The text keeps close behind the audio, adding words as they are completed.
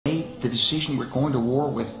the decision, we're going to war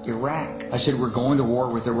with Iraq. I said, we're going to war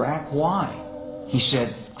with Iraq? Why? He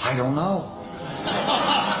said, I don't know.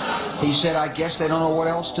 He said, I guess they don't know what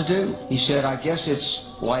else to do. He said, I guess it's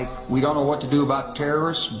like we don't know what to do about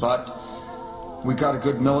terrorists, but we've got a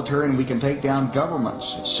good military and we can take down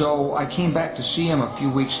governments. So I came back to see him a few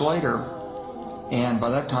weeks later, and by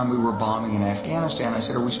that time we were bombing in Afghanistan. I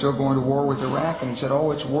said, are we still going to war with Iraq? And he said, oh,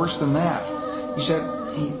 it's worse than that. He said,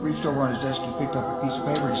 he reached over on his desk and picked up a piece of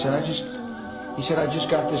paper. He said, I just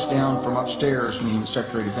got this down from upstairs, meaning the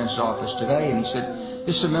Secretary of Defense's office today, and he said,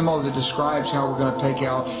 this is a memo that describes how we're going to take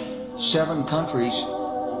out 7 countries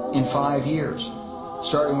in 5 years,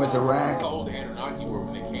 starting with Iraq. How old the Anunnaki were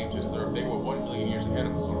when they came to this earth? They were 1 million years ahead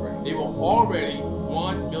of us already. They were already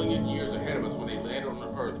 1 million years ahead of us when they landed on the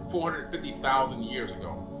earth 450,000 years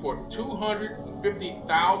ago. For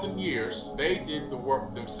 250,000 years, they did the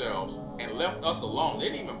work themselves and left us alone. They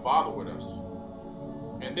didn't even bother with us.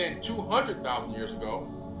 And then 200,000 years ago,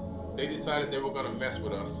 they decided they were going to mess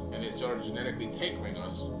with us, and they started genetically tinkering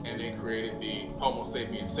us, and they created the Homo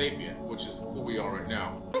sapiens sapien, which is who we are right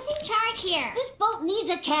now. Who's in charge here? This boat needs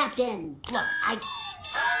a captain. Look,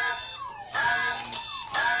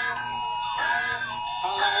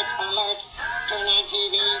 Alert! Turn on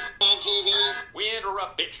TV. We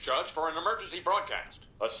interrupt Beach Judge for an emergency broadcast.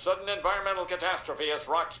 A sudden environmental catastrophe has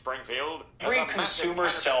rocked Springfield. Every consumer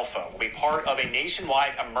cell phone will be part of a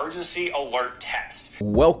nationwide emergency alert test.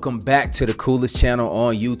 Welcome back to the coolest channel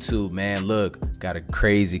on YouTube, man. Look, got a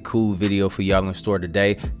crazy cool video for y'all in store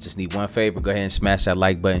today. Just need one favor. Go ahead and smash that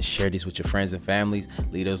like button. Share this with your friends and families.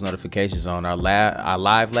 Leave those notifications on. Our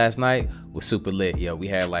live last night was super lit. Yo, we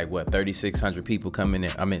had like, what, 3,600 people come in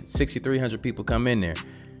there. I mean, 6,300 people come in there.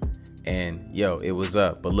 And yo, it was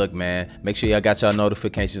up. But look, man, make sure y'all got y'all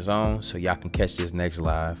notifications on so y'all can catch this next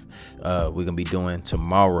live. We're gonna be doing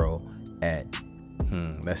tomorrow at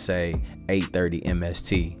let's say 8:30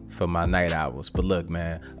 MST for my night hours. But look,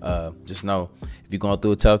 man, just know if you're going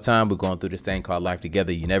through a tough time, we're going through this thing called life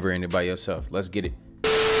together. You never in it by yourself. Let's get it.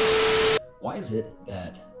 Why is it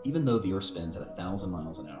that even though the Earth spins at 1,000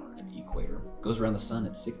 miles an hour at the equator, goes around the sun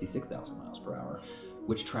at 66,000 miles per hour,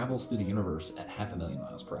 which travels through the universe at 500,000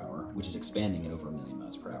 miles per hour, which is expanding at over 1,000,000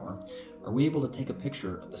 miles per hour, are we able to take a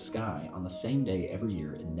picture of the sky on the same day every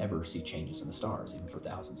year and never see changes in the stars, even for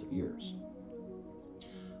thousands of years?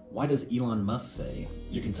 Why does Elon Musk say,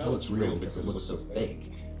 you can tell it's real because it looks so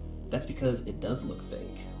fake? That's because it does look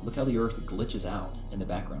fake. Look how the Earth glitches out in the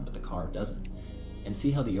background, but the car doesn't. And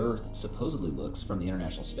see how the Earth supposedly looks from the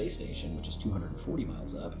International Space Station, which is 240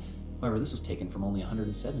 miles up. However, this was taken from only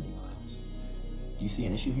 170 miles. Do you see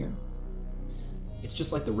an issue here? It's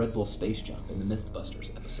just like the Red Bull space jump in the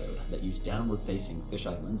Mythbusters episode that used downward-facing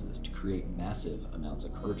fisheye lenses to create massive amounts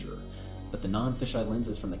of curvature, but the non-fisheye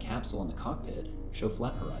lenses from the capsule and the cockpit show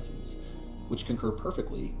flat horizons, which concur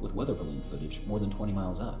perfectly with weather balloon footage more than 20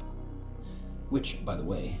 miles up. Which, by the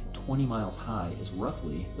way, 20 miles high is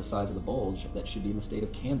roughly the size of the bulge that should be in the state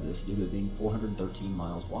of Kansas due to it being 413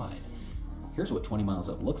 miles wide. Here's what 20 miles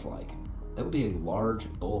up looks like. That would be a large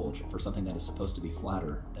bulge for something that is supposed to be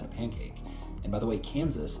flatter than a pancake. And by the way,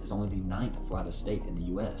 Kansas is only the 9th flattest state in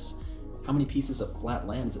the US. How many pieces of flat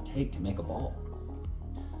land does it take to make a ball?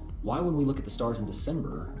 Why, when we look at the stars in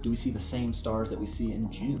December, do we see the same stars that we see in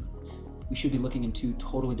June? We should be looking in 2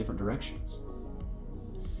 totally different directions.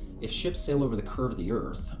 If ships sail over the curve of the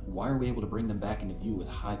Earth, why are we able to bring them back into view with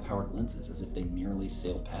high-powered lenses as if they merely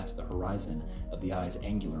sailed past the horizon of the eye's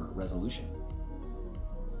angular resolution?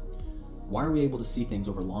 Why are we able to see things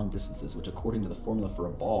over long distances, which according to the formula for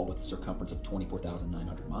a ball with a circumference of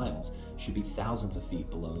 24,900 miles, should be thousands of feet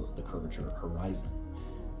below the curvature horizon?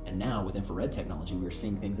 And now, with infrared technology, we are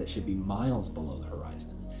seeing things that should be miles below the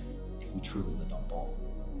horizon, if we truly lived on a ball.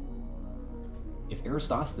 If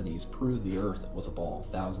Eratosthenes proved the Earth was a ball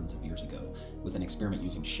thousands of years ago, with an experiment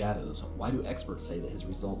using shadows, why do experts say that his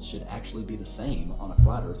results should actually be the same on a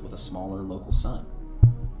flat Earth with a smaller local sun?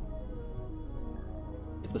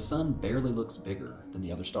 If the sun barely looks bigger than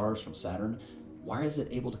the other stars from Saturn, why is it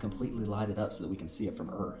able to completely light it up so that we can see it from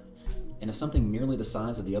Earth? And if something nearly the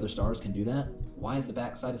size of the other stars can do that, why is the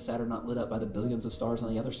backside of Saturn not lit up by the billions of stars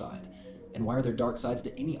on the other side? And why are there dark sides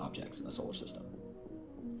to any objects in the solar system?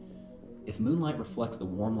 If moonlight reflects the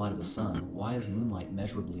warm light of the sun, why is moonlight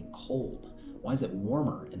measurably cold? Why is it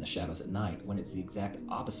warmer in the shadows at night when it's the exact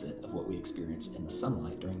opposite of what we experience in the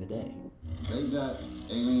sunlight during the day? They've got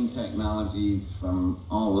alien technologies from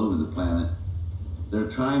all over the planet. They're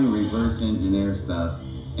trying to reverse engineer stuff.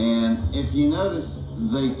 And if you notice,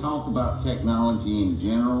 they talk about technology in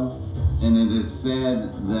general, and it is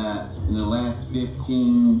said that in the last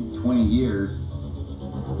 15, 20 years,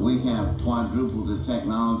 we have quadrupled the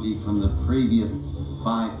technology from the previous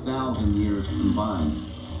 5,000 years combined.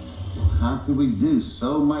 How could we do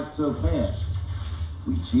so much so fast?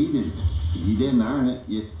 We cheated. If you didn't earn it,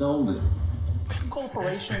 you stole it.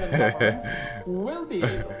 Corporations and governments will be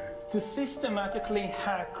able to systematically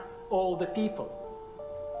hack all the people.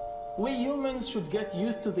 We humans should get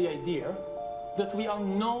used to the idea that we are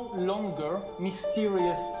no longer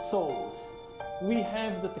mysterious souls. We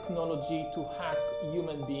have the technology to hack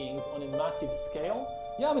human beings on a massive scale.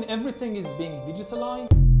 Yeah, I mean, everything is being digitalized.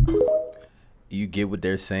 You get what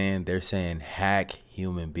they're saying? They're saying hack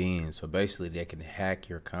human beings. So basically they can hack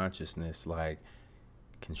your consciousness, like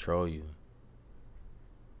control you.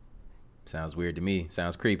 Sounds weird to me.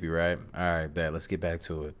 Sounds creepy, right? All right, bet. Let's get back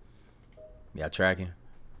to it. Y'all tracking?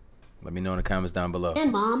 Let me know in the comments down below.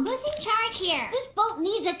 And Mom, who's in charge here? This boat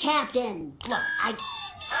needs a captain. Look,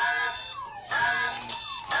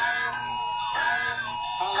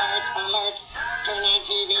 Alert! Turn on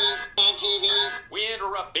TV. We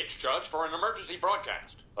interrupt Beach Judge for an emergency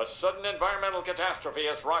broadcast. A sudden environmental catastrophe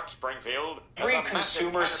has rocked Springfield. Every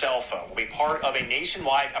consumer cell phone will be part of a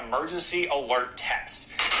nationwide emergency alert test.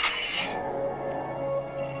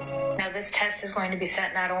 Now, this test is going to be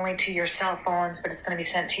sent not only to your cell phones, but it's going to be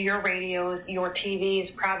sent to your radios, your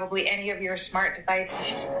TVs, probably any of your smart devices.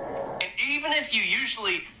 And even if you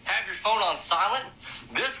usually have your phone on silent,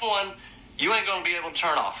 this one, you ain't going to be able to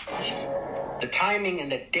turn off. The timing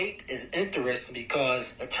and the date is interesting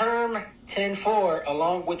because the term 10-4,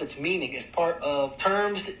 along with its meaning, is part of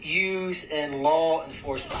terms used in law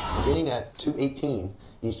enforcement. Beginning at 2:18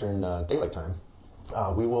 Eastern Daylight Time,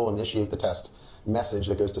 we will initiate the test message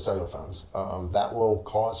that goes to cellular phones. That will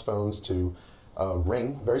cause phones to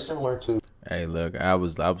ring, very similar to. Hey, look, I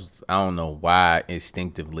don't know why I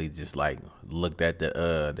instinctively just like looked at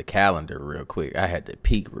the calendar real quick. I had to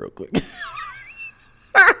peek real quick.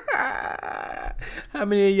 How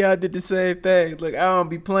many of y'all did the same thing? Look, I don't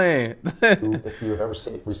be playing. If you've ever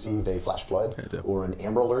received a flash flood or an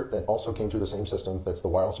Amber Alert that also came through the same system, that's the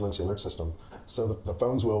wireless emergency alert system. So the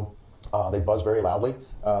phones will, they buzz very loudly.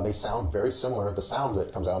 They sound very similar. The sound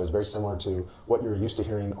that comes out is very similar to what you're used to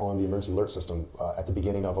hearing on the emergency alert system at the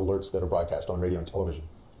beginning of alerts that are broadcast on radio and television.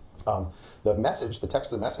 The message, the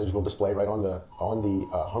text of the message will display right on the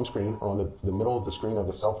home screen or on the middle of the screen of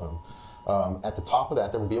the cell phone. At the top of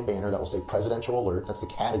that, there will be a banner that will say Presidential Alert. That's the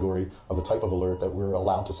category of the type of alert that we're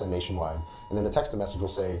allowed to send nationwide. And then the text of message will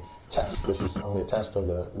say, test. This is only a test of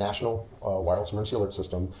the National Wireless Emergency Alert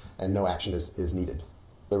System, and no action is needed.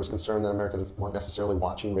 There was concern that Americans weren't necessarily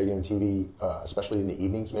watching radio and TV, especially in the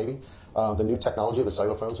evenings, maybe. The new technology of the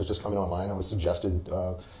cellular phones was just coming online, and it was suggested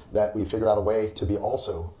that we figure out a way to be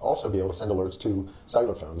also be able to send alerts to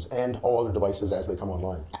cellular phones and all other devices as they come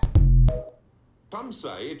online. Some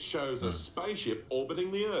say it shows a spaceship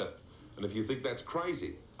orbiting the Earth. And if you think that's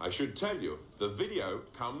crazy, I should tell you, the video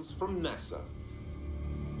comes from NASA.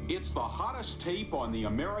 It's the hottest tape on the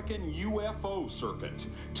American UFO circuit.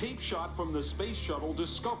 Tape shot from the Space Shuttle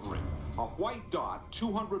Discovery, a white dot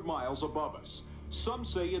 200 miles above us. Some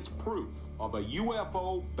say it's proof of a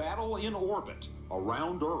UFO battle in orbit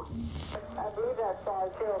around Earth. I believe that's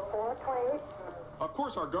 0428. Of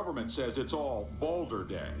course, our government says it's all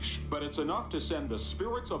balderdash, but it's enough to send the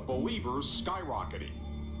spirits of believers skyrocketing.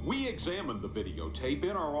 We examined the videotape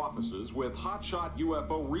in our offices with hotshot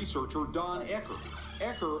UFO researcher Don Ecker.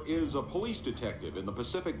 Ecker is a police detective in the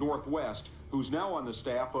Pacific Northwest who's now on the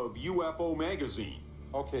staff of UFO Magazine.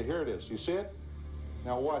 Okay, here it is. You see it?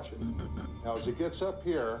 Now watch it. Now as it gets up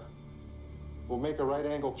here, we'll make a right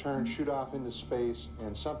angle turn, shoot off into space,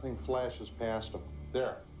 and something flashes past them.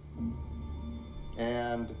 There.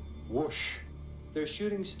 And whoosh. They're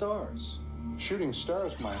shooting stars. Shooting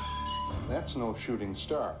stars, Mike. That's no shooting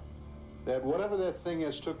star. That whatever that thing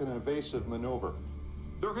is took an evasive maneuver.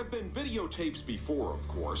 There have been videotapes before, of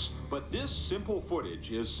course, but this simple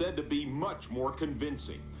footage is said to be much more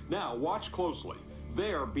convincing. Now, watch closely.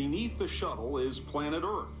 There, beneath the shuttle, is planet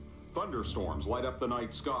Earth. Thunderstorms light up the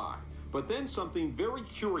night sky. But then something very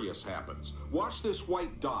curious happens. Watch this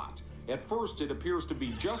white dot. At first, it appears to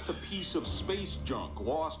be just a piece of space junk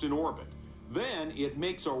lost in orbit. Then it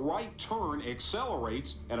makes a right turn,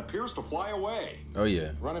 accelerates, and appears to fly away. Oh,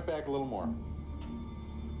 yeah. Run it back a little more.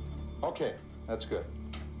 Okay, that's good.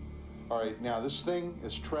 All right, now this thing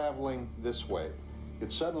is traveling this way.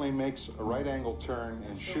 It suddenly makes a right angle turn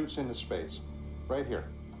and shoots into space. Right here.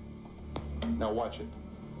 Now watch it.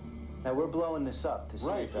 Now we're blowing this up to see.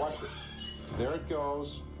 Right, watch it. There it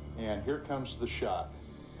goes, and here comes the shot.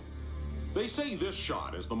 They say this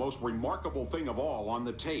shot is the most remarkable thing of all on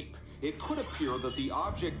the tape. it could appear that the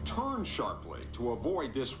object turned sharply to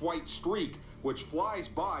avoid this white streak, which flies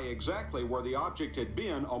by exactly where the object had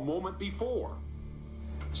been a moment before.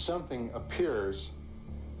 Something appears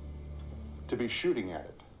to be shooting at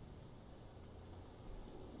it,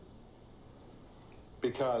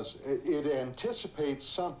 because it anticipates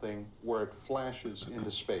something where it flashes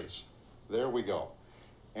into space. There we go.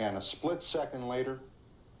 And a split second later,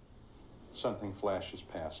 something flashes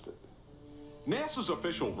past it. NASA's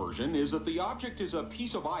official version is that the object is a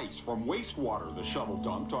piece of ice from wastewater the shuttle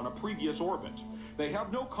dumped on a previous orbit. They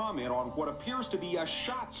have no comment on what appears to be a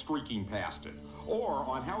shot streaking past it, or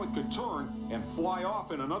on how it could turn and fly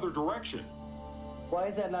off in another direction. Why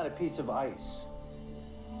is that not a piece of ice?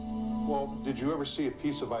 Well, did you ever see a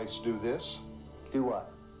piece of ice do this? Do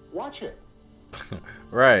what? Watch it.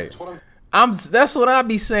 Right. That's what I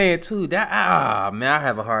be saying too. That man, I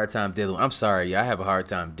have a hard time dealing. I'm sorry, I have a hard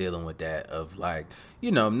time dealing with that. Of like,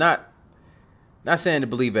 you know, not saying to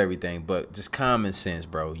believe everything, but just common sense,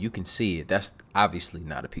 bro. You can see it. That's obviously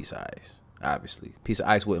not a piece of ice. Obviously, piece of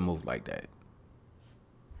ice wouldn't move like that.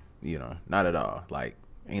 You know, not at all. Like,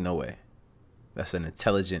 ain't no way. That's an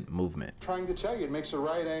intelligent movement. Trying to tell you, it makes a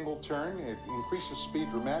right angle turn, it increases speed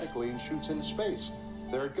dramatically and shoots into space.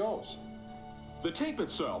 There it goes. The tape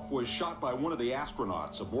itself was shot by one of the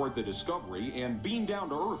astronauts aboard the Discovery and beamed down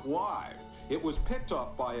to Earth live. It was picked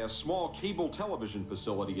up by a small cable television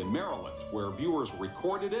facility in Maryland, where viewers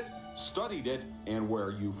recorded it, studied it, and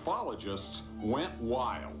where ufologists went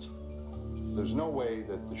wild. There's no way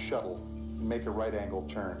that the shuttle can make a right angle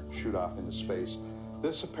turn, shoot off into space.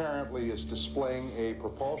 This apparently is displaying a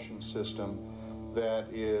propulsion system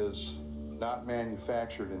that is not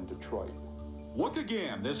manufactured in Detroit. Look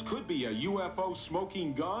again, this could be a UFO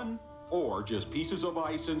smoking gun or just pieces of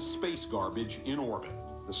ice and space garbage in orbit.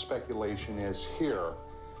 The speculation is here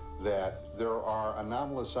that there are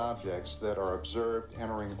anomalous objects that are observed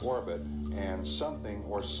entering orbit, and something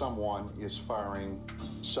or someone is firing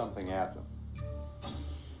something at them.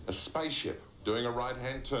 A spaceship doing a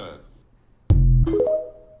right-hand turn.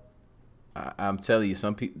 I'm telling you,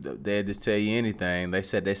 some people, they'll just tell you anything. They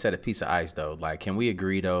said a piece of ice, though. Like, can we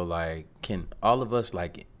agree, though? Like, can all of us,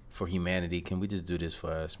 like, for humanity, can we just do this for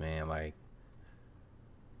us, man? Like,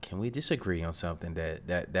 can we disagree on something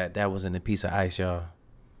that wasn't a piece of ice, y'all?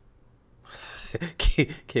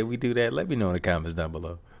 Can we do that? Let me know in the comments down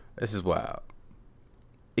below. This is wild.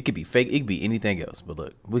 It could be fake. It could be anything else. But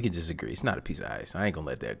look, we can just agree. It's not a piece of ice. I ain't gonna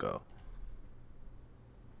let that go.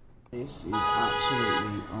 This is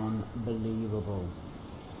absolutely unbelievable.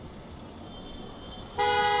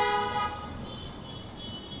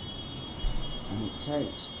 And it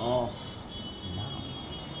takes off now.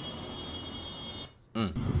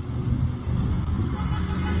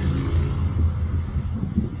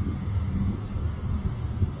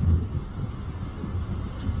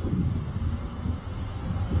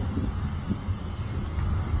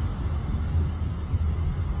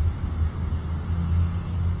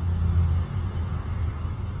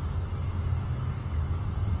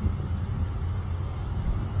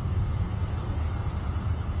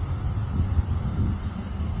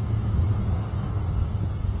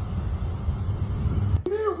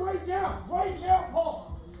 Right now,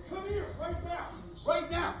 Paul. Come here, right now. Right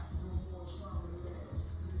now.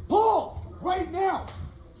 Paul, right now.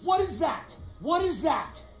 What is that? What is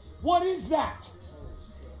that? What is that?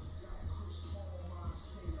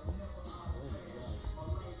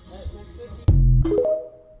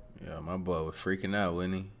 Yeah, my boy was freaking out,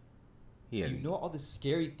 wasn't he? You know all the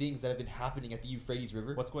scary things that have been happening at the Euphrates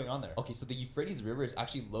River? What's going on there? Okay, so the Euphrates River is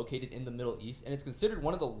actually located in the Middle East, and it's considered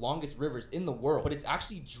one of the longest rivers in the world, but it's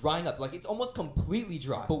actually drying up. Like, it's almost completely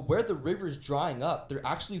dry. But where the river's drying up, they're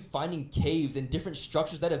actually finding caves and different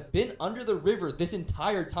structures that have been under the river this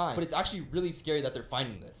entire time. But it's actually really scary that they're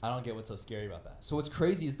finding this. I don't get what's so scary about that. So what's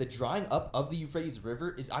crazy is the drying up of the Euphrates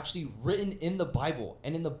River is actually written in the Bible.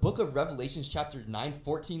 And in the book of Revelations chapter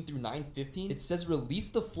 9:14 through 9:15, it says, "Release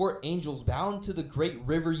the 4 angels bound to the great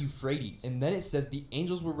river Euphrates." And then it says the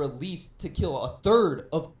angels were released to kill 1/3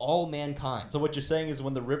 of all mankind. So what you're saying is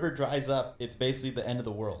when the river dries up, it's basically the end of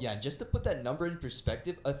the world. Yeah, and just to put that number in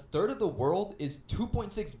perspective, 1/3 of the world is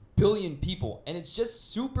 2.6 billion people. And it's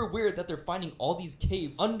just super weird that they're finding all these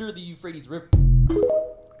caves under the Euphrates River.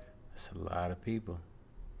 That's a lot of people.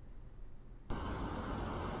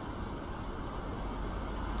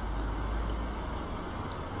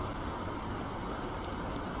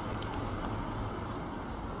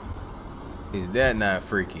 Is that not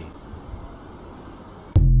freaky?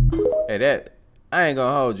 Hey, I ain't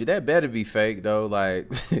gonna hold you. That better be fake though.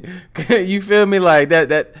 Like, you feel me? Like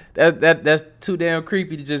that's too damn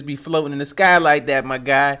creepy to just be floating in the sky like that, my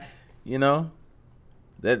guy. You know,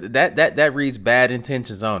 that reads bad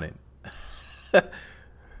intentions on it. But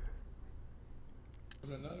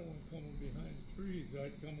another one coming behind the trees,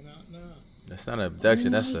 right, coming out now. That's not an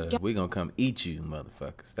abduction. That's a we gonna come eat you,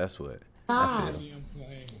 motherfuckers. That's what I feel.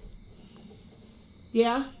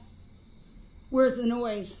 Yeah? Where's the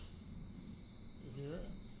noise? You hear it?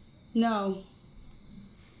 No.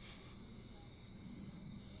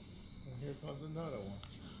 Well, here comes another one.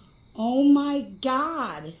 Oh my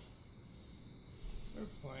God. They're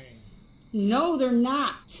playing. No, they're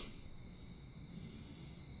not.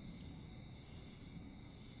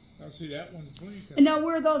 I see that one's blinking. And now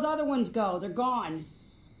where those other ones go? They're gone.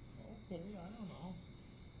 Okay, I don't know.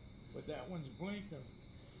 But that one's blinking.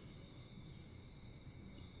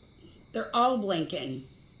 They're all blinking.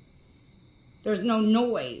 There's no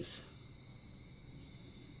noise.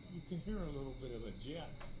 You can hear a little bit of a jet.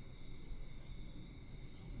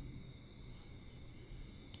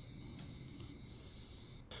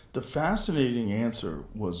 The fascinating answer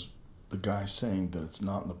was the guy saying that it's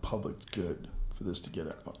not in the public's good for this to get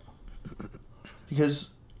out. Because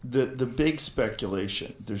the big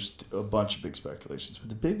speculation, there's a bunch of big speculations, but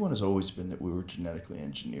the big one has always been that we were genetically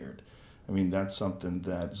engineered. I mean, that's something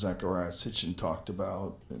that Zecharia Sitchin talked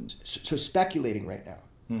about. And so speculating right now,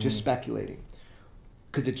 just speculating,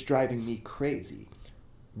 because it's driving me crazy.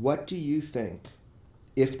 What do you think,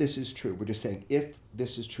 if this is true, we're just saying if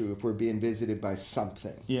this is true, if we're being visited by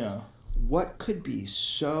something, what could be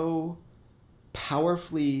so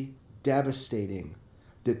powerfully devastating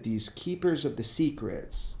that these keepers of the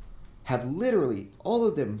secrets have literally, all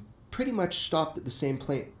of them, pretty much stopped at the same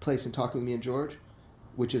place and talking with me and George,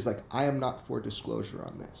 which is like, I am not for disclosure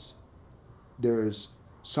on this. There's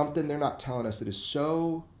something they're not telling us that is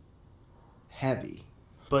so heavy.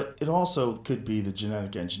 But it also could be the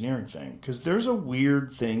genetic engineering thing, because there's a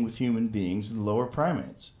weird thing with human beings and lower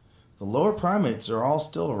primates. The lower primates are all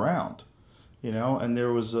still around, you know, and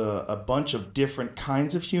there was a bunch of different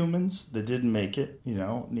kinds of humans that didn't make it, you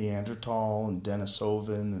know, Neanderthal and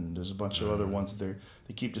Denisovan, and there's a bunch of other ones that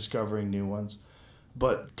they keep discovering new ones.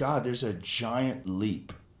 But God, there's a giant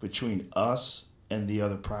leap between us and the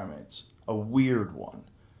other primates, a weird one.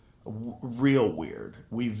 Real weird.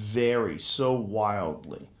 We vary so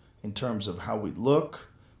wildly in terms of how we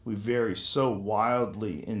look. We vary so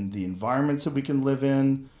wildly in the environments that we can live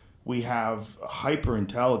in. We have hyper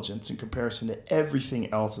intelligence in comparison to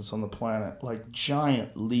everything else that's on the planet, like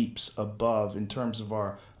giant leaps above in terms of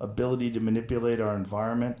our ability to manipulate our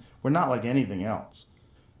environment. We're not like anything else.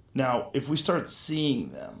 Now, if we start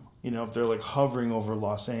seeing them, you know, if they're like hovering over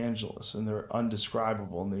Los Angeles and they're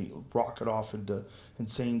undescribable and they rocket off into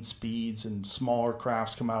insane speeds and smaller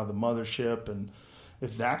crafts come out of the mothership, and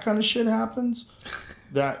if that kind of shit happens,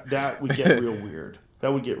 that would get real weird.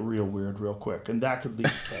 That would get real weird real quick, and that could lead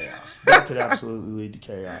to chaos. That could absolutely lead to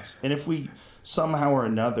chaos. And if we somehow or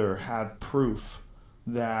another had proof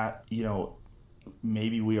that, you know,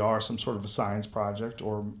 maybe we are some sort of a science project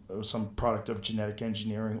or some product of genetic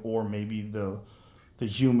engineering, or maybe the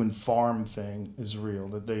human farm thing is real,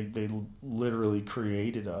 that they literally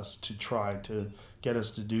created us to try to get us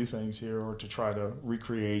to do things here or to try to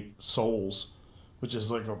recreate souls, which is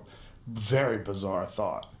like a very bizarre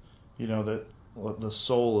thought, you know, that the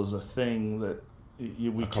soul is a thing that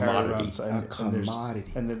we carry around,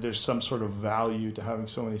 and that there's some sort of value to having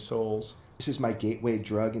so many souls. This is my gateway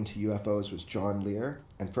drug into UFOs was John Lear.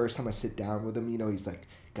 And first time I sit down with him, you know, he's like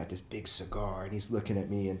got this big cigar and he's looking at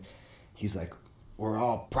me and he's like, we're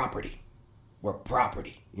all property. We're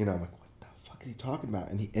property. You know, I'm like, what the fuck is he talking about?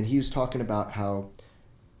 And he was talking about how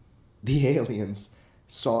the aliens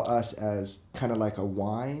saw us as kind of like a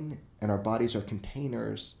wine, and our bodies are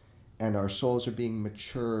containers, and our souls are being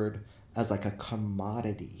matured as like a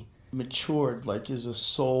commodity. Matured, like, is a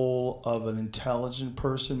soul of an intelligent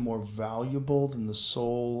person more valuable than the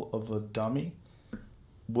soul of a dummy?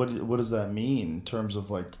 What does that mean in terms of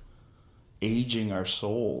like aging our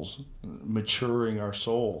souls, maturing our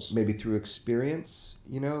souls? Maybe through experience,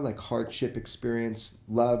 you know, like hardship experience,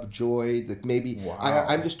 love, joy, that maybe. Wow.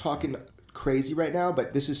 I'm just talking crazy right now,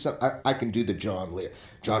 but this is some, I can do the John Lear.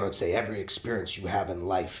 John would say every experience you have in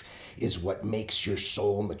life is what makes your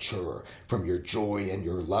soul mature. From your joy and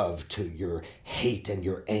your love to your hate and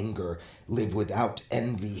your anger, live without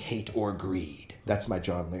envy, hate, or greed. That's my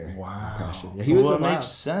John Lear impression. Yeah, well, it makes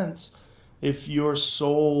sense. If your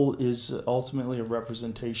soul is ultimately a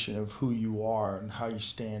representation of who you are and how you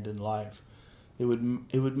stand in life, it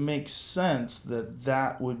would make sense that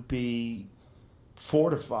that would be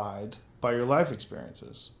fortified by your life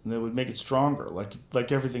experiences, and that would make it stronger,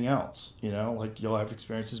 like everything else, you know, like your life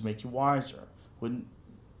experiences make you wiser.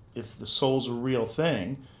 If the soul's a real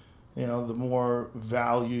thing, You know, the more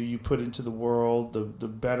value you put into the world, the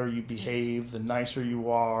better you behave, the nicer you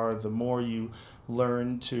are, the more you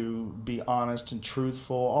learn to be honest and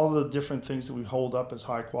truthful, all the different things that we hold up as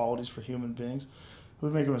high qualities for human beings.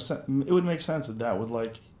 It would make sense that that would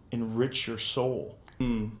like enrich your soul.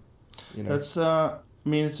 You know? That's I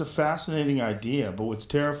mean, it's a fascinating idea, but what's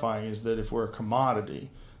terrifying is that if we're a commodity,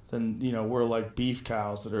 then, you know, we're like beef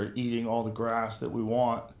cows that are eating all the grass that we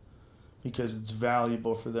want because it's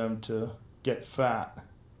valuable for them to get fat.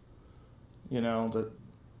 You know,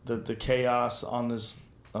 that the chaos on this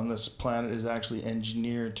planet is actually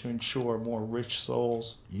engineered to ensure more rich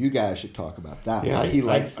souls. You guys should talk about that. Yeah, he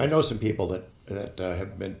likes I know some people that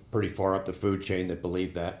have been pretty far up the food chain that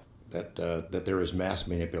believe that there is mass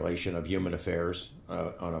manipulation of human affairs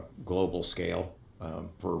on a global scale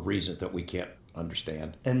for reasons that we can't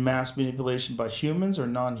understand. And mass manipulation by humans or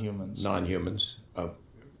non-humans? Non-humans.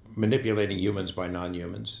 Manipulating humans by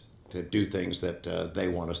non-humans to do things that they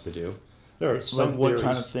want us to do. There are some like what theories,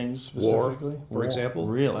 kind of things specifically? War, for example.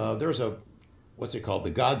 Really? There's what's it called? The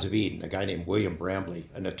Gods of Eden. A guy named William Bramley,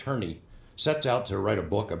 an attorney, sets out to write a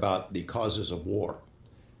book about the causes of war.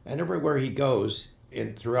 And everywhere he goes,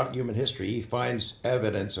 throughout human history, he finds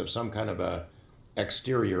evidence of some kind of a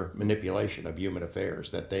exterior manipulation of human affairs,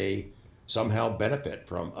 that they somehow benefit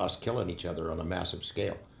from us killing each other on a massive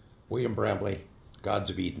scale. William Bramley, Gods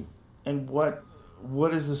of Eden. And what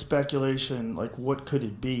is the speculation? Like, what could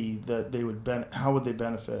it be that they would how would they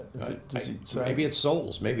benefit? Does he say? Maybe it's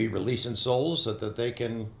souls. Maybe releasing souls so that they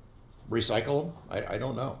can recycle them. I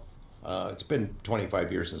don't know. It's been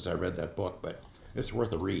 25 years since I read that book, but it's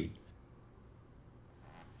worth a read.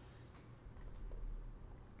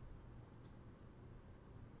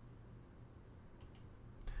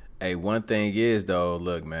 Hey, one thing is though,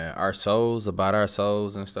 look, man, our souls, about our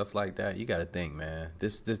souls and stuff like that. You got to think, man.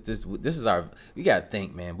 This is our. You got to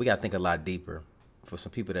think, man. We got to think a lot deeper. For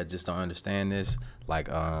some people that just don't understand this, like,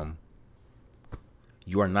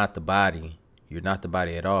 you are not the body. You're not the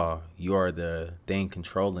body at all. You are the thing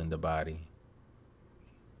controlling the body.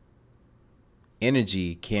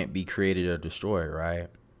 Energy can't be created or destroyed, right?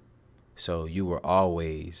 So you were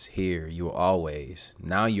always here. You were always.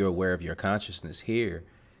 Now you're aware of your consciousness here.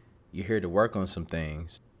 You're here to work on some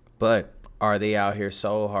things. But are they out here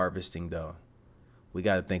soul harvesting, though? We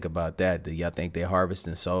got to think about that. Do y'all think they're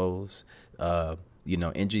harvesting souls? You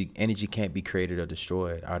know, energy can't be created or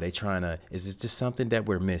destroyed. Are they trying to, is it just something that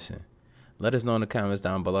we're missing? Let us know in the comments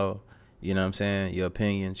down below. You know what I'm saying? Your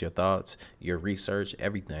opinions, your thoughts, your research,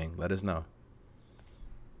 everything. Let us know.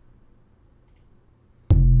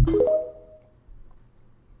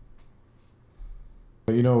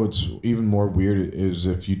 You know, it's even more weird is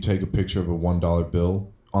if you take a picture of a $1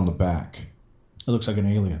 bill on the back. It looks like an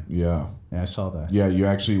alien. Yeah. Yeah, I saw that. Yeah, you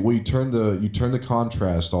actually, well, you turn the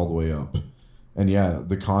contrast all the way up. And yeah,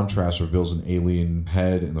 the contrast reveals an alien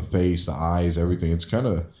head and the face, the eyes, everything. It's kind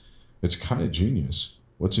of genius.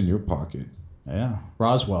 What's in your pocket? Yeah,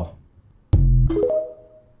 Roswell.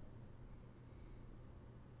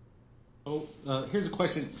 Oh, here's a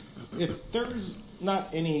question. If there's not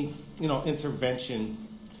any, intervention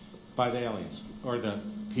by the aliens or the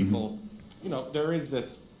people, there is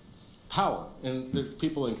this power and there's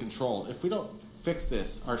people in control. If we don't fix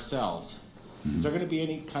this ourselves, is there going to be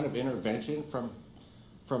any kind of intervention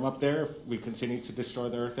from up there if we continue to destroy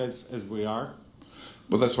the Earth as we are?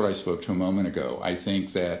 Well, that's what I spoke to a moment ago. I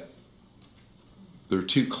think that there are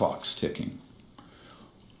two clocks ticking.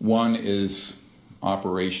 One is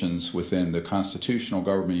operations within the constitutional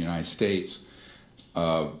government of the United States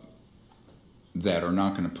that are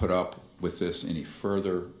not going to put up with this any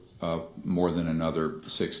further, more than another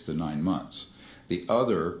 6 to 9 months. The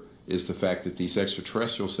other is the fact that these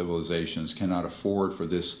extraterrestrial civilizations cannot afford for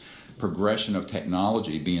this progression of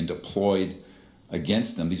technology being deployed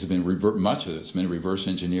against them. These have been much of it's been reverse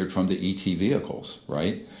engineered from the ET vehicles,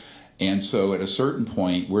 right? And so at a certain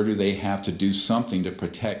point, where do they have to do something to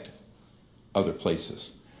protect other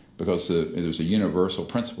places? Because there's a universal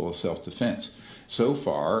principle of self-defense. So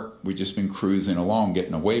far, we've just been cruising along,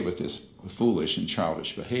 getting away with this foolish and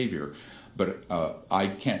childish behavior. But I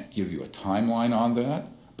can't give you a timeline on that.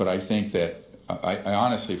 But I think that, I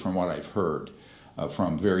honestly, from what I've heard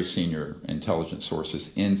from very senior intelligence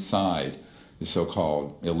sources inside the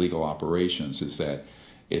so-called illegal operations, is that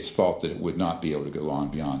it's thought that it would not be able to go on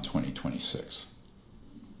beyond 2026.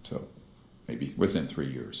 So maybe within 3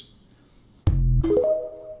 years.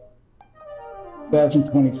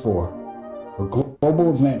 2024, a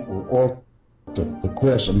global event will alter the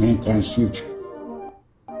course of mankind's future.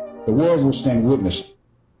 The world will stand witness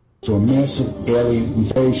to a massive alien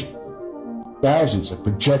invasion. Thousands of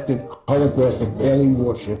projected holographic alien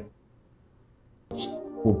warship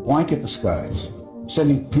will blanket the skies,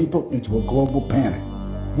 sending people into a global panic.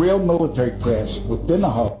 Real military crafts within the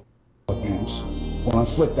Holograms will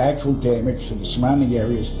inflict actual damage to the surrounding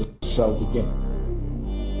areas to sell together.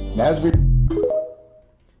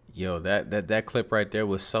 Yo, that clip right there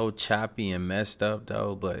was so choppy and messed up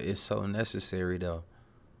though, but it's so necessary though.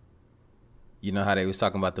 You know how they was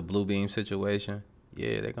talking about the blue beam situation?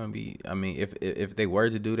 Yeah, they're gonna be. I mean, if they were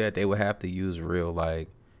to do that, they would have to use real, like,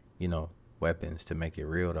 you know, weapons to make it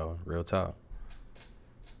real though. Real talk.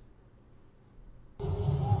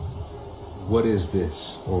 What is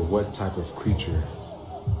this, or what type of creature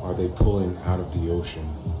are they pulling out of the ocean?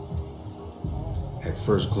 At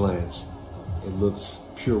first glance, it looks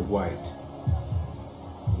pure white.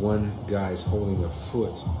 One guy's holding a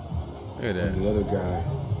foot, and the other guy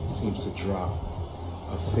seems to drop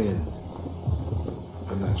a fin.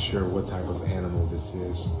 I'm not sure what type of animal this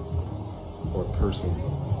is, or person.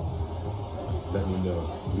 Let me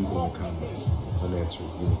know. Leave in the comments.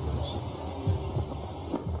 Unanswered Universe.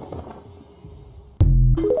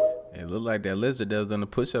 It looked like that lizard that was doing the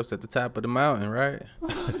push-ups at the top of the mountain, right?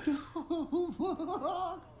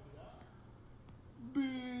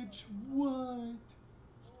 Bitch, what?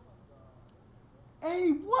 Hey,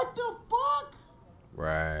 what the fuck?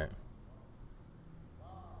 Right.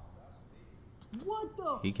 What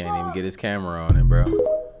the He can't even get his camera on it, bro.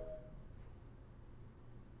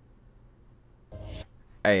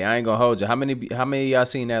 Hey, I ain't gonna hold you. How many of y'all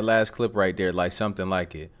seen that last clip right there? Like something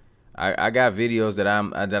like it. I got videos that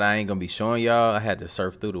I ain't gonna be showing y'all. I had to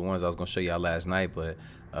surf through the ones I was gonna show y'all last night, but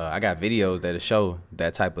I got videos that'll show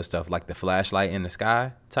that type of stuff, like the flashlight in the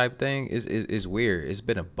sky type thing. Is weird. It's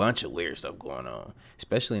been a bunch of weird stuff going on,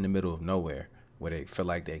 especially in the middle of nowhere where they feel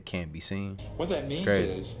like they can't be seen. What that means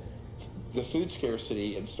is the food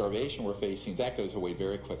scarcity and starvation we're facing, that goes away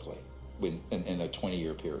very quickly in a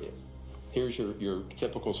 20-year period. Here's your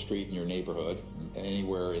typical street in your neighborhood,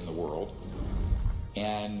 anywhere in the world.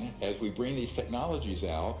 And as we bring these technologies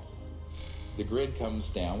out, the grid comes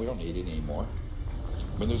down. We don't need it anymore.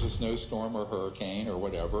 When there's a snowstorm or hurricane or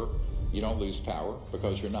whatever, you don't lose power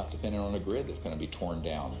because you're not dependent on a grid that's going to be torn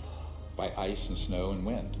down by ice and snow and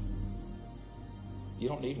wind. You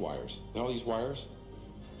don't need wires. All these wires,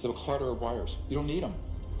 it's a clutter of wires. You don't need them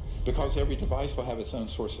because every device will have its own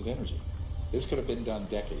source of energy. This could have been done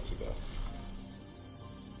decades ago.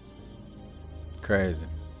 Crazy.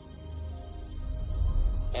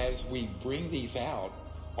 As we bring these out,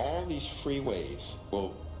 all these freeways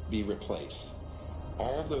will be replaced.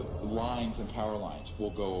 All the lines and power lines will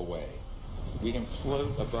go away. We can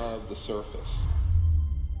float above the surface.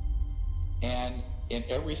 And in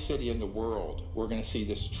every city in the world, we're going to see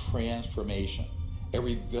this transformation.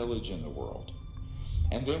 Every village in the world.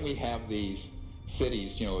 And then we have these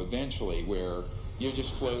cities, you know, eventually where you're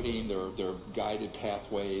just floating, they're guided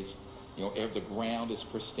pathways, you know, the ground is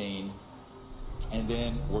pristine. And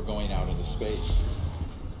then we're going out into space.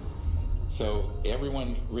 So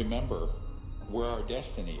everyone remember where our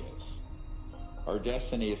destiny is. Our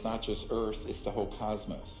destiny is not just Earth, it's the whole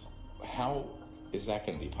cosmos. How is that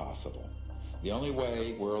going to be possible? The only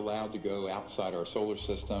way we're allowed to go outside our solar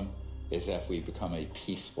system is if we become a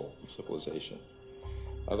peaceful civilization.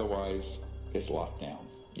 Otherwise, it's locked down.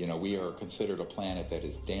 You know, we are considered a planet that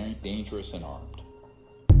is dangerous and armed.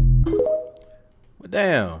 Well,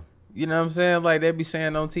 damn. You know what I'm saying? Like they be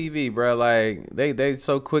saying on TV, bro. Like they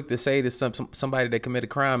so quick to say that somebody that committed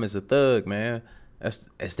a crime is a thug, man.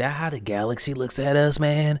 Is that how the galaxy looks at us,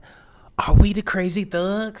 man? Are we the crazy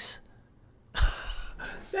thugs?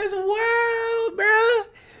 That's wild, bro.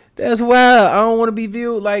 That's wild. I don't want to be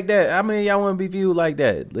viewed like that. How many of y'all want to be viewed like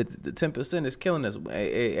that? The 10% is killing us.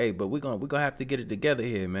 Hey, but we're gonna have to get it together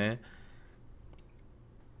here, man.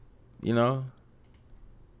 You know?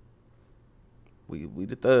 We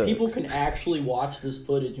the thugs. People can actually watch this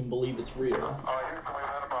footage and believe it's real.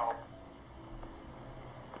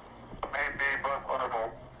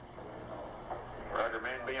 Roger,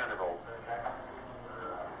 main be undervolt.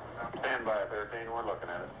 Stand by, 13, we're looking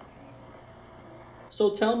at it.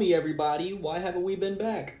 So tell me, everybody, why haven't we been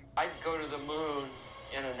back? I'd go to the moon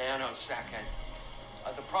in a nanosecond.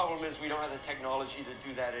 The problem is we don't have the technology to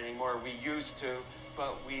do that anymore. We used to,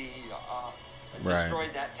 but we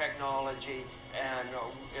destroyed that technology, and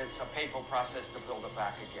it's a painful process to build it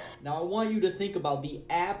back again. Now, I want you to think about the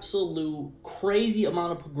absolute crazy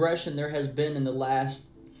amount of progression there has been in the last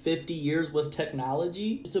 50 years with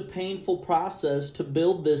technology. It's a painful process to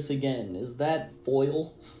build this again. Is that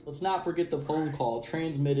foil? Let's not forget the phone call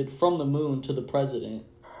transmitted from the moon to the president.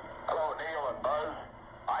 Hello, Neil and Buzz.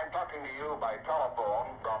 I'm talking to you by telephone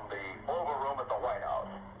from the Oval Room at the White House.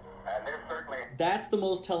 And there's certainly... That's the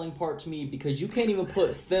most telling part to me, because you can't even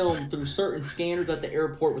put film through certain scanners at the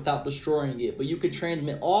airport without destroying it, but you could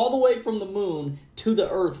transmit all the way from the moon to the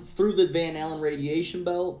Earth through the Van Allen radiation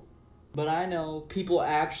belt. But I know people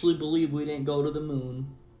actually believe we didn't go to the moon.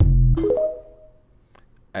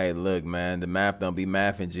 Hey, look, man, the math don't be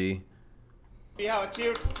mathing, G. We have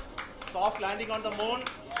achieved soft landing on the moon.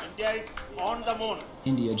 India is on the moon.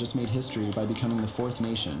 India just made history by becoming the 4th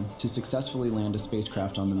nation to successfully land a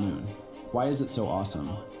spacecraft on the moon. Why is it so awesome?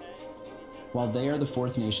 While they are the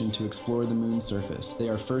 4th nation to explore the moon's surface, they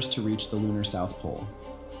are first to reach the lunar South Pole.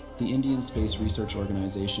 The Indian Space Research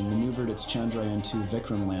Organization maneuvered its Chandrayaan-2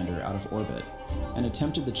 Vikram lander out of orbit and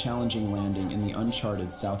attempted the challenging landing in the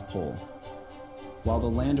uncharted South Pole. While the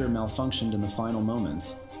lander malfunctioned in the final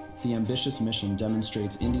moments, the ambitious mission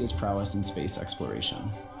demonstrates India's prowess in space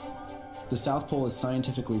exploration. The South Pole is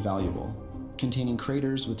scientifically valuable, containing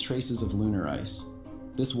craters with traces of lunar ice.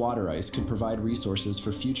 This water ice could provide resources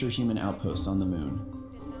for future human outposts on the moon.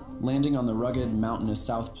 Landing on the rugged, mountainous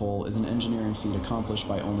South Pole is an engineering feat accomplished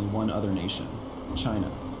by only one other nation,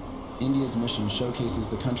 China. India's mission showcases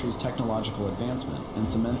the country's technological advancement and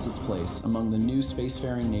cements its place among the new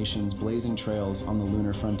spacefaring nations blazing trails on the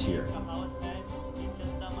lunar frontier.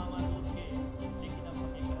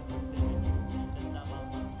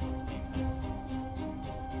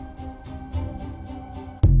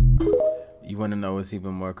 You want to know what's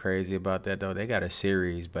even more crazy about that, though? They got a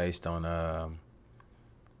series based on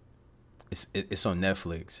it's on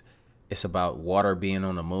Netflix. It's about water being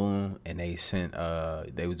on the moon, and they sent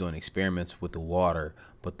they was doing experiments with the water,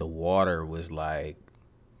 but the water was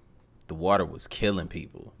killing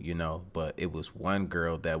people, you know. But it was one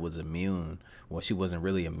girl that was immune. Well, she wasn't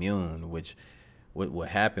really immune, which what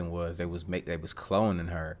happened was they was cloning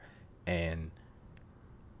her, and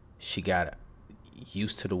she got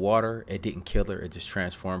used to the water. It didn't kill her, it just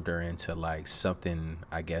transformed her into like something,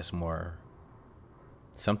 I guess,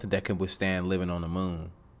 something that can withstand living on the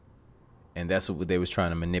moon. And that's what they was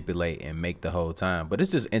trying to manipulate and make the whole time. But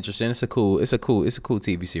it's just interesting. It's a cool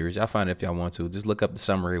TV series. Y'all find it if y'all want to. Just look up the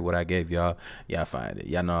summary of what I gave y'all. Y'all find it.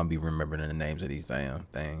 Y'all know I'll be remembering the names of these damn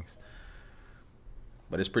things.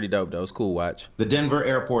 But it's pretty dope though. It's cool watch. The Denver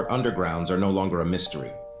airport undergrounds are no longer a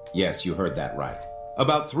mystery. Yes, you heard that right.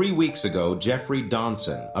 About 3 weeks ago, Jeffrey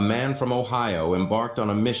Donson, a man from Ohio, embarked on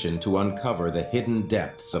a mission to uncover the hidden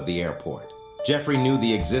depths of the airport. Jeffrey knew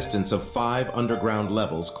the existence of 5 underground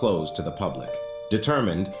levels closed to the public.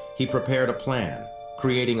 Determined, he prepared a plan,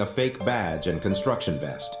 creating a fake badge and construction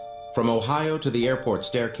vest. From Ohio to the airport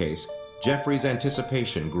staircase, Jeffrey's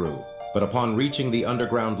anticipation grew, but upon reaching the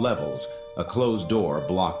underground levels, a closed door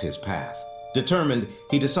blocked his path. Determined,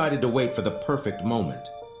 he decided to wait for the perfect moment,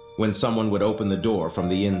 when someone would open the door from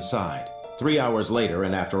the inside. 3 hours later,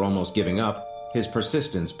 and after almost giving up, his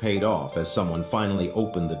persistence paid off as someone finally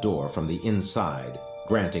opened the door from the inside,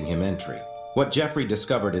 granting him entry. What Jeffrey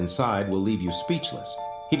discovered inside will leave you speechless.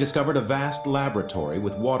 He discovered a vast laboratory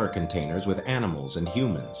with water containers with animals and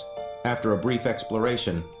humans. After a brief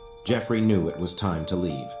exploration, Jeffrey knew it was time to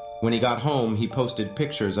leave. When he got home, he posted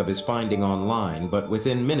pictures of his finding online, but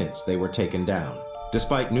within minutes they were taken down.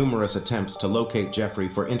 Despite numerous attempts to locate Jeffrey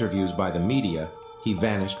for interviews by the media, he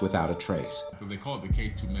vanished without a trace. They call it the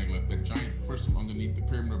K2 megalith, the giant crystal underneath the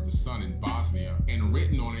pyramid of the sun in Bosnia. And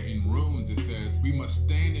written on it in runes, it says, "We must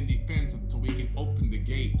stand in defense until we can open the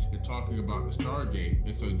gate." They're talking about the Stargate.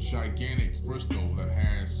 It's a gigantic crystal that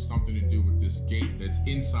has something to do with this gate that's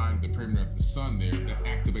inside the pyramid of the sun there that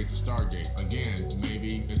activates the Stargate. Again,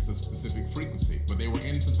 maybe it's a specific frequency, but they were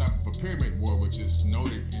in some type of a pyramid war, which is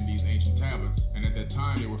noted in these ancient tablets. And at that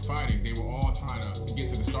time they were fighting, they were all trying to get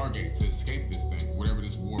to the Stargate to escape this thing, whatever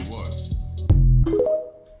this war was.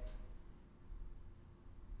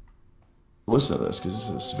 Listen to this, because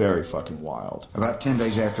this is very fucking wild. About 10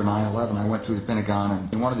 days after 9/11, I went through the Pentagon,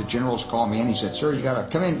 and one of the generals called me in. He said, "Sir, you gotta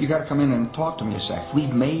come in and talk to me a sec.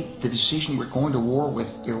 We've made the decision. We're going to war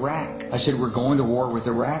with Iraq." I said, "We're going to war with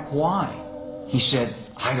Iraq? Why?" He said,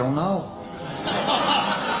 "I don't know."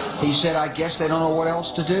 He said, "I guess they don't know what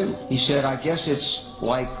else to do." He said, "I guess it's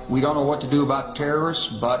like we don't know what to do about terrorists,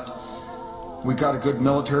 but we've got a good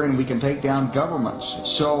military and we can take down governments."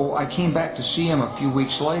 So I came back to see him a few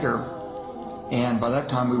weeks later, and by that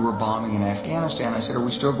time we were bombing in Afghanistan. I said, "Are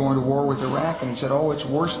we still going to war with Iraq?" And he said, "Oh, it's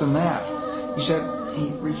worse than that." He said, he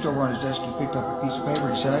reached over on his desk and picked up a piece of paper.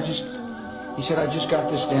 He said, I just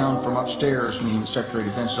got this down from upstairs, meaning the Secretary of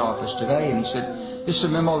Defense's office today, and he said, "This is a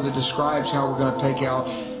memo that describes how we're going to take out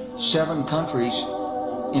 7 countries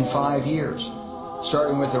in 5 years,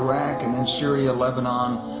 starting with Iraq and then Syria,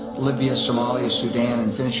 Lebanon, Libya, Somalia, Sudan,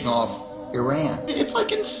 and finishing off Iran." It's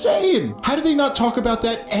like insane. How do they not talk about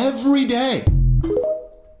that every day?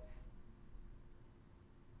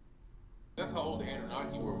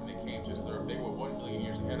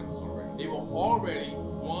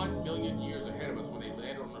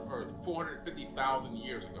 450,000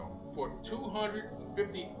 years ago. For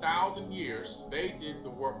 250,000 years, they did the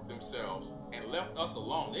work themselves and left us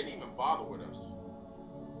alone. They didn't even bother with us.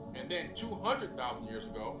 And then 200,000 years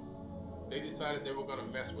ago, they decided they were going to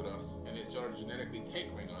mess with us, and they started genetically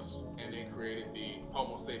tinkering us, and they created the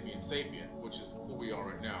Homo sapiens sapien, which is who we are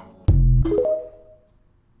right now.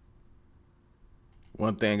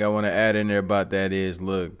 One thing I want to add in there about that is,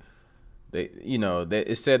 look,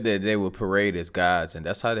 it said that they were parade as gods, and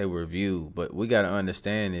that's how they were viewed. But we got to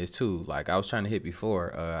understand this too. Like I was trying to hit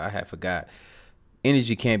before, I had forgot.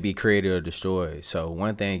 Energy can't be created or destroyed. So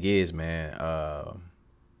one thing is, man,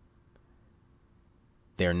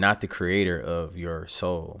 they're not the creator of your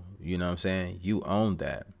soul. You know what I'm saying? You own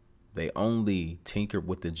that. They only tinker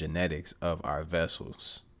with the genetics of our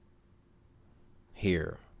vessels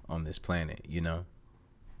here on this planet, you know?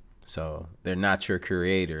 So they're not your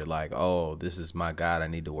creator, like, oh, this is my God I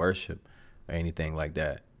need to worship, or anything like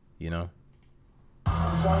that, you know?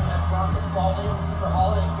 Join Esperanza Spalding, her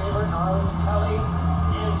holiday favorite, Arlene Kelly,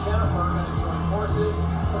 and Jennifer are going to join forces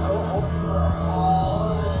for her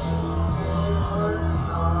holiday favorite.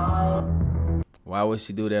 Why would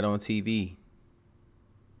she do that on TV?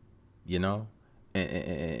 You know?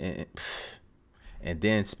 And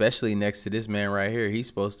then especially next to this man right here, he's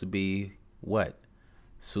supposed to be what?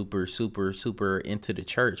 Super into the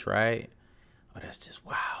church, right? Oh, that's just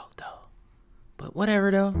wild though. But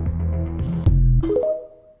whatever though.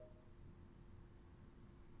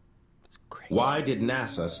 Why did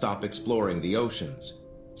NASA stop exploring the oceans?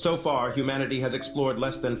 So far, humanity has explored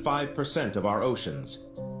less than 5% of our oceans.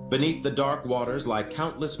 Beneath the dark waters lie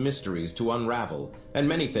countless mysteries to unravel and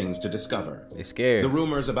many things to discover. They're scared. The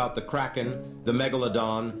rumors about the Kraken, the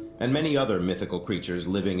Megalodon, and many other mythical creatures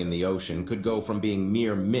living in the ocean could go from being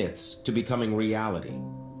mere myths to becoming reality.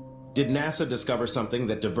 Did NASA discover something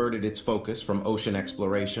that diverted its focus from ocean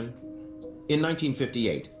exploration? In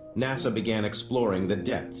 1958, NASA began exploring the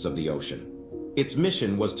depths of the ocean. Its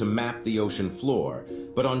mission was to map the ocean floor,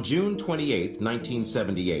 but on June 28,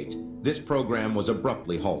 1978, this program was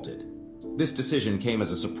abruptly halted. This decision came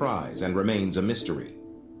as a surprise and remains a mystery.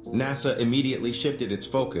 NASA immediately shifted its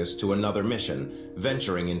focus to another mission,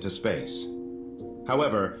 venturing into space.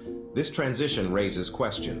 However, this transition raises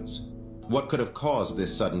questions. What could have caused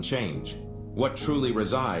this sudden change? What truly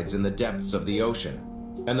resides in the depths of the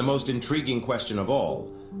ocean? And the most intriguing question of all,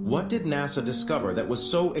 what did NASA discover that was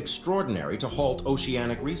so extraordinary to halt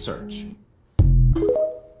oceanic research?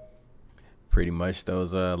 Pretty much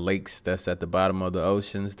those lakes that's at the bottom of the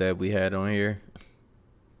oceans that we had on here.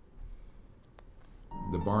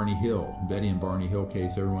 The Barney Hill, Betty and Barney Hill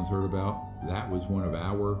case everyone's heard about, that was one of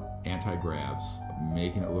our anti-gravs,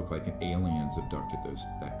 making it look like an aliens abducted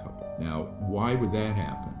that couple. Now, why would that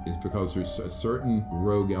happen? Is because there's a certain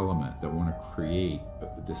rogue element that want to create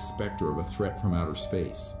the specter of a threat from outer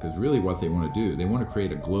space. Because really what they want to do, they want to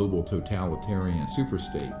create a global totalitarian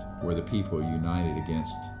superstate where the people are united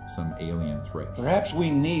against some alien threat. Perhaps we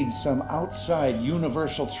need some outside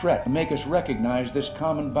universal threat to make us recognize this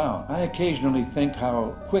common bound. I occasionally think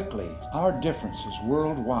how quickly our differences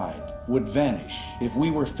worldwide would vanish if we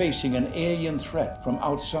were facing an alien threat from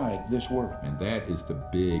outside this world. And that is the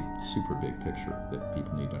big, super big picture that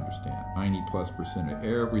people need to understand. 90+% of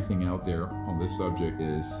everything out there on this subject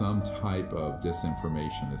is some type of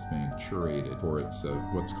disinformation that's being curated for its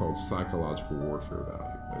what's called psychological warfare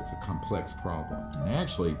value. It's a complex problem. And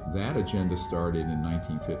actually, that agenda started in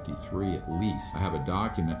 1953 at least. I have a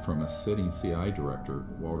document from a sitting CIA director,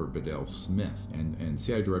 Walter Bedell Smith. And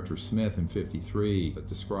CIA Director Smith in 53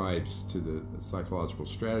 describes to the Psychological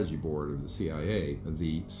Strategy Board of the CIA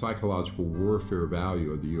the psychological warfare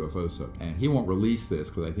value of the UFO subject. And he won't release this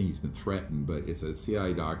because I think he's been threatened, but it's a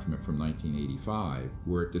CIA document from 1985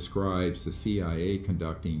 where it describes the CIA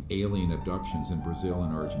conducting alien abductions in Brazil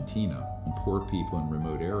and Argentina and poor people in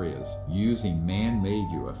remote areas using man-made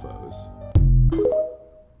UFOs.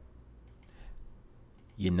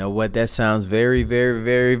 You know what? That sounds very, very,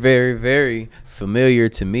 very, very, very familiar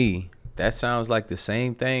to me. That sounds like the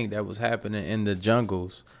same thing that was happening in the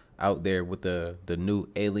jungles out there with the new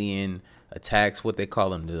alien attacks. What they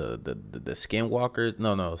call them, the skinwalkers?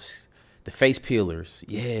 No, the face peelers.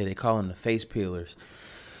 Yeah, they call them the face peelers.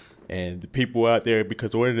 And the people out there,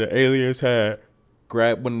 because one of the aliens had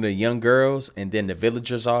grabbed one of the young girls, and then the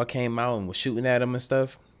villagers all came out and was shooting at them and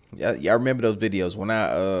stuff. Y'all remember those videos when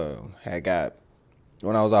I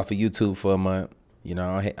was off of YouTube for a month. You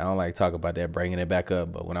know, I don't like to talk about that, bringing it back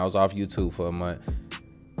up, but when I was off YouTube for a month,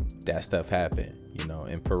 that stuff happened, you know,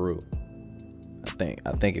 in Peru. I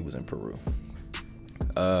think it was in Peru.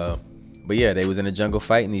 But yeah, they was in the jungle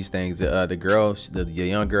fighting these things. The girl, the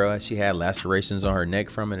young girl, she had lacerations on her neck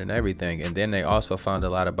from it and everything. And then they also found a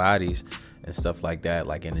lot of bodies and stuff like that,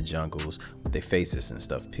 like in the jungles, with their faces and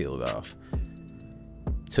stuff peeled off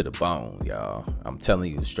to the bone, y'all. I'm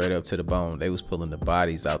telling you, straight up to the bone. They was pulling the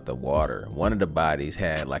bodies out the water. One of the bodies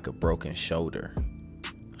had like a broken shoulder,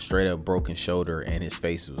 straight up broken shoulder, and his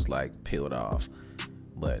face was like peeled off.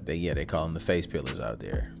 But they call them the face peelers out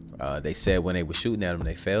there. They said when they were shooting at them,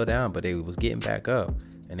 they fell down, but they was getting back up.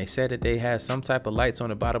 And they said that they had some type of lights on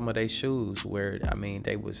the bottom of their shoes where, I mean,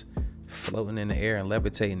 they was floating in the air and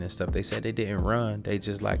levitating and stuff. They said they didn't run. They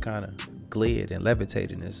just like kind of glid and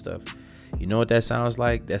levitated and stuff. You know what that sounds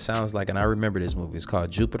like? That sounds like, and I remember this movie, it's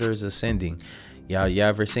called Jupiter's Ascending. Y'all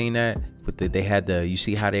ever seen that? With they had the, you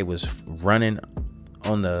see how they was running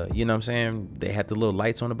on the, you know what I'm saying? They had the little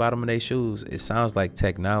lights on the bottom of their shoes. It sounds like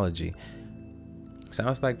technology.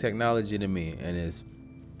 Sounds like technology to me. And it's,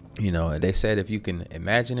 you know, they said if you can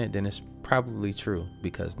imagine it, then it's probably true,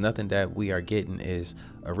 because nothing that we are getting is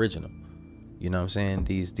original. You know what I'm saying?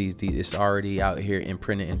 These it's already out here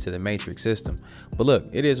imprinted into the matrix system. But look,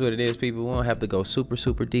 it is what it is, people. We don't have to go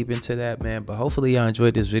super deep into that, man. But hopefully y'all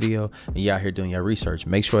enjoyed this video and y'all here doing your research.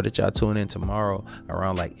 Make sure that y'all tune in tomorrow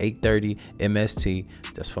around like 8:30 MST.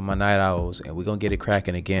 That's for my night owls, and we're gonna get it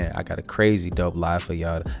cracking again. I got a crazy dope live for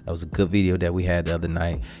y'all. That was a good video that we had the other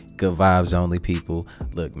night. Good vibes only, people.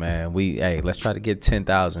 Look, man, hey, let's try to get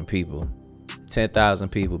 10,000 people. 10,000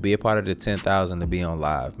 people. Be a part of the 10,000 to be on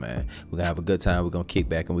live, man. We're gonna have a good time. We're gonna kick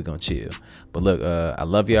back and we're gonna chill. But look, I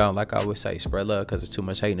love y'all. Like I always say, spread love, because there's too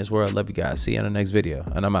much hate in this world. Love you guys. See you in the next video.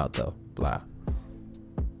 And I'm out though. Blah.